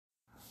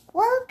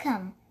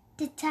Welcome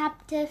to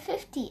Chapter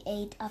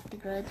 58 of The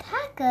Growth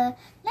Hacker,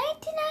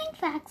 99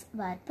 Facts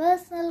About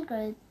Personal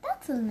Growth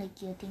That Will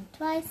Make You Think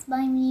Twice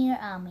by Mir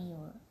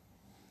Amir.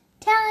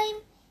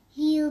 Time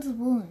heals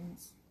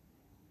wounds.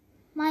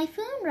 My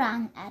phone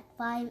rang at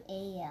 5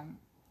 a.m.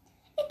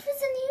 It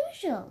was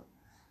unusual.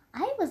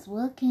 I was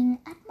working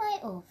at my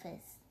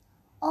office,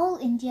 All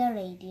India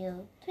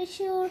Radio,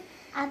 Thrissur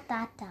at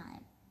that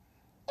time.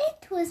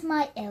 It was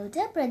my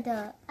elder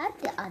brother at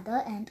the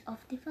other end of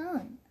the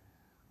phone.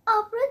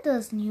 Our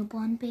brother's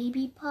newborn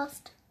baby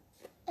passed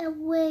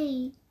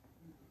away.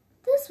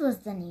 This was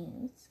the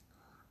news.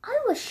 I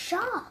was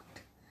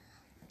shocked.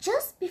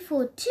 Just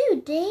before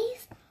 2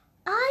 days,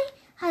 I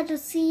had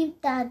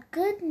received that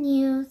good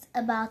news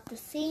about the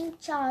same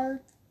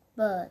child's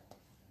birth.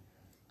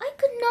 I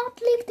could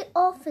not leave the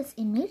office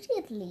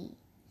immediately,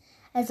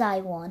 as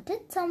I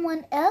wanted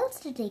someone else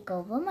to take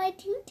over my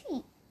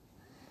duty.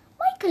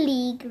 My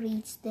colleague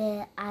reached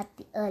there at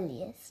the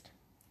earliest,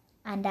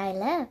 and I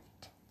left.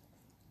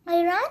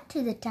 I ran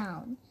to the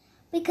town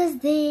because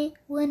there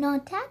were no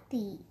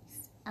taxis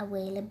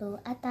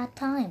available at that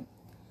time.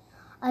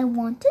 I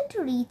wanted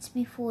to reach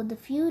before the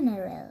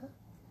funeral.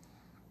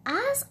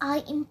 As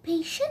I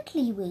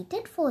impatiently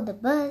waited for the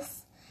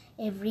bus,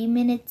 every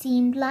minute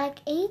seemed like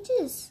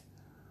ages.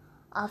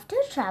 After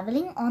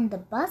traveling on the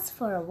bus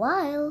for a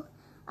while,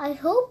 I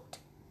hopped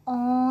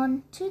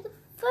on to the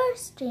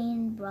first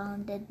train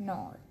bounded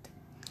north.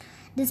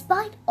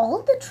 Despite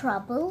all the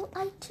trouble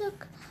I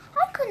took,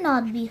 I could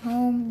not be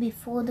home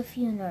before the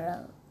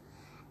funeral.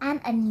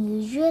 An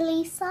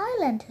unusually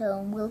silent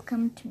home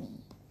welcomed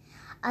me.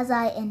 As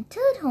I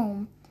entered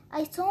home,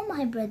 I saw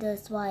my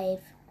brother's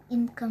wife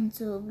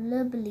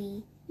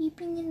inconsolably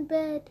weeping in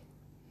bed.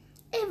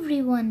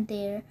 Everyone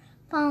there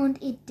found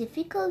it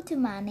difficult to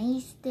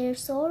manage their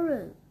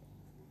sorrow.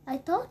 I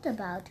thought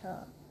about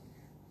her.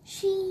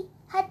 She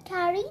had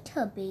carried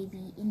her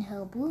baby in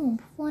her womb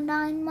for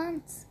 9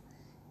 months,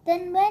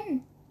 then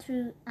went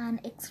through an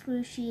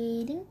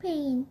excruciating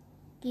pain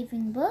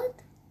giving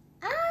birth,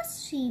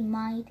 as she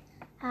might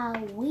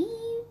have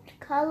weaved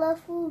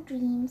colorful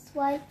dreams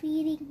while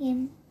feeding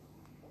him.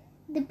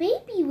 The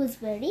baby was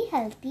very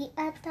healthy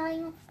at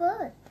time of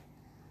birth.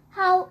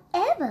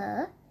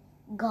 However,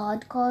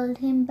 God called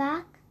him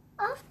back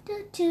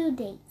after 2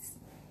 days.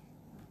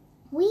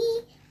 We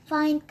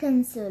find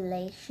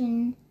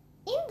consolation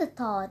in the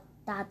thought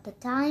that the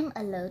time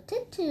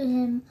allotted to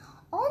him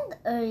on the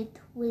earth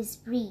was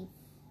brief.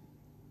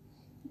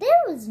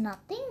 There was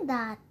nothing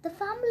that the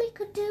family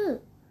could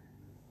do.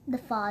 The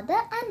father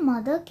and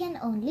mother can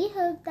only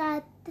hope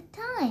that the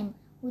time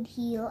would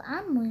heal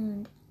a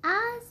wound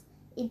as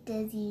it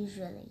does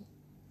usually.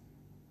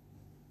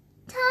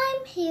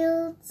 Time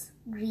heals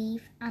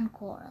grief and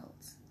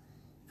quarrels,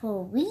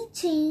 for we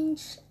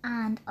change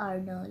and are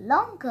no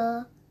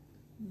longer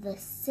the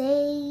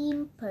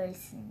same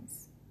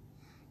persons.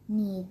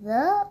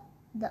 Neither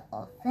the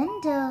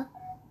offender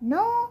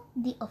nor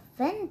the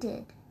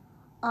offended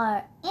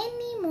are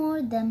any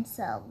more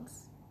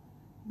themselves.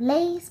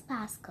 Blaise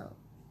Pascal.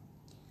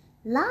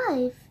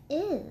 Life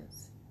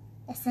is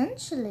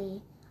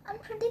essentially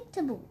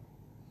unpredictable.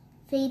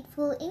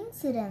 Fateful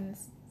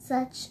incidents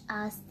such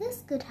as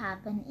this could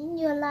happen in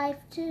your life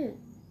too.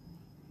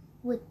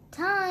 With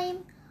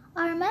time,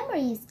 our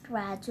memories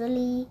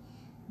gradually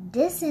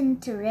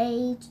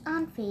disintegrate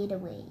and fade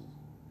away.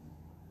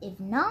 If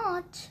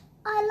not,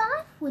 our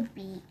life would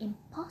be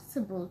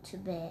impossible to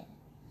bear,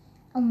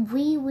 and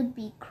we would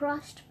be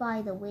crushed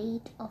by the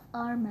weight of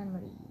our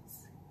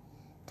memories.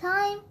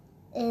 Time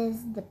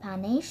is the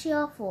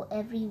panacea for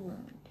every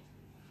wound.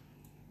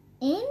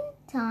 In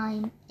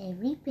time,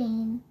 every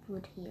pain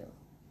would heal.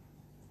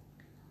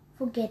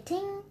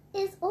 Forgetting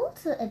is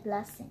also a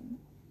blessing,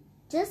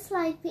 just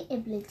like the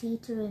ability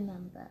to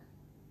remember.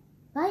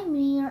 By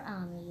Mir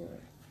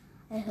Amir.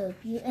 I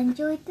hope you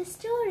enjoyed the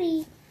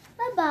story.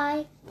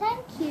 Bye-bye.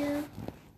 Thank you.